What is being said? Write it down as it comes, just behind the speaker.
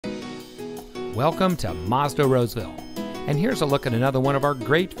Welcome to Mazda Roseville, and here's a look at another one of our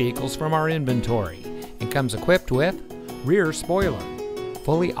great vehicles from our inventory, and comes equipped with rear spoiler,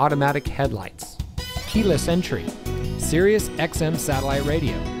 fully automatic headlights, keyless entry, Sirius XM satellite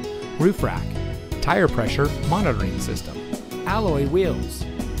radio, roof rack, tire pressure monitoring system, alloy wheels,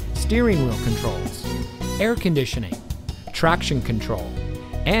 steering wheel controls, air conditioning, traction control,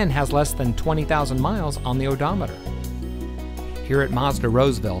 and has less than 20,000 miles on the odometer. Here at Mazda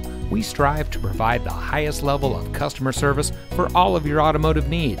Roseville, we strive to provide the highest level of customer service for all of your automotive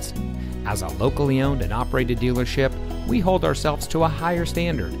needs. As a locally owned and operated dealership, we hold ourselves to a higher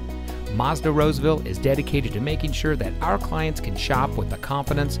standard. Mazda Roseville is dedicated to making sure that our clients can shop with the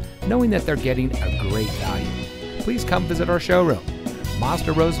confidence, knowing that they're getting a great value. Please come visit our showroom.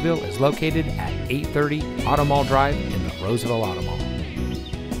 Mazda Roseville is located at 830 Automall Drive in the Roseville Automall.